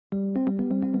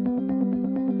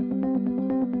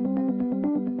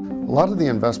A lot of the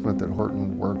investment that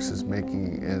Hortonworks is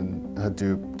making in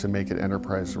Hadoop to make it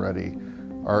enterprise ready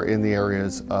are in the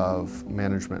areas of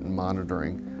management and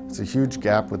monitoring. It's a huge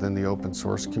gap within the open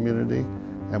source community,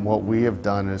 and what we have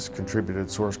done is contributed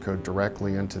source code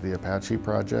directly into the Apache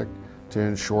project to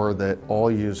ensure that all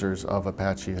users of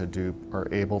Apache Hadoop are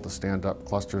able to stand up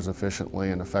clusters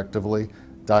efficiently and effectively,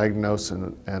 diagnose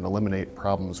and eliminate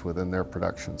problems within their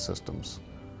production systems.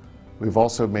 We've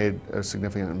also made a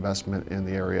significant investment in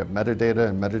the area of metadata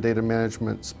and metadata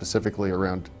management, specifically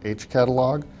around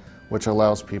HCatalog, which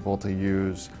allows people to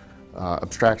use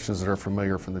abstractions that are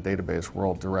familiar from the database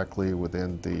world directly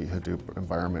within the Hadoop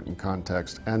environment and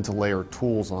context, and to layer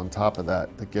tools on top of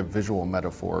that that give visual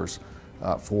metaphors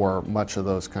for much of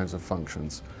those kinds of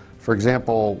functions. For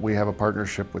example, we have a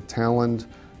partnership with Talend.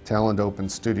 Talend Open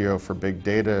Studio for Big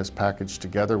Data is packaged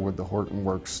together with the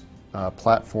Hortonworks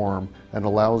platform and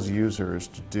allows users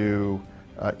to do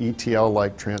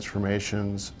ETL-like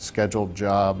transformations, scheduled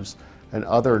jobs, and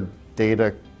other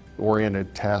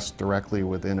data-oriented tasks directly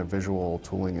within a visual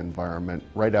tooling environment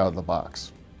right out of the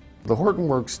box. The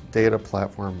Hortonworks Data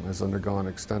Platform has undergone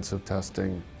extensive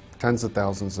testing, tens of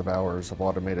thousands of hours of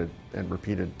automated and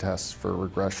repeated tests for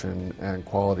regression and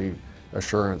quality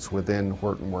assurance within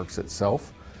Hortonworks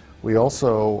itself. We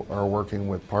also are working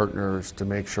with partners to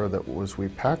make sure that as we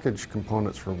package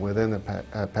components from within the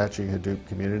Apache Hadoop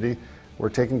community, we're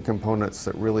taking components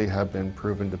that really have been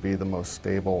proven to be the most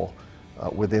stable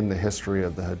within the history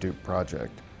of the Hadoop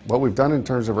project. What we've done in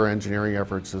terms of our engineering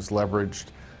efforts is leveraged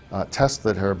tests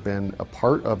that have been a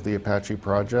part of the Apache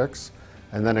projects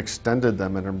and then extended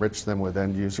them and enriched them with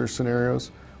end user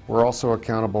scenarios. We're also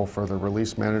accountable for the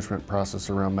release management process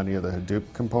around many of the Hadoop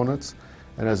components.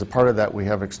 And as a part of that, we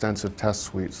have extensive test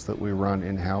suites that we run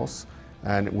in-house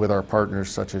and with our partners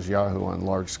such as Yahoo on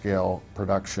large-scale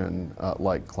production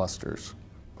like clusters.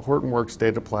 Hortonworks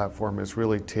Data Platform is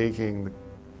really taking the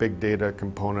big data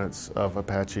components of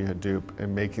Apache Hadoop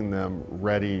and making them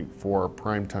ready for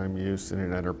prime-time use in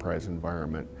an enterprise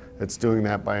environment. It's doing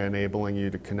that by enabling you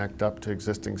to connect up to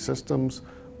existing systems,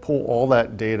 pull all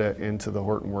that data into the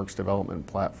Hortonworks development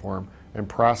platform, and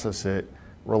process it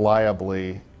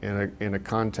reliably in a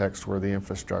context where the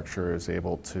infrastructure is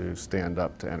able to stand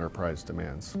up to enterprise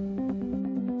demands.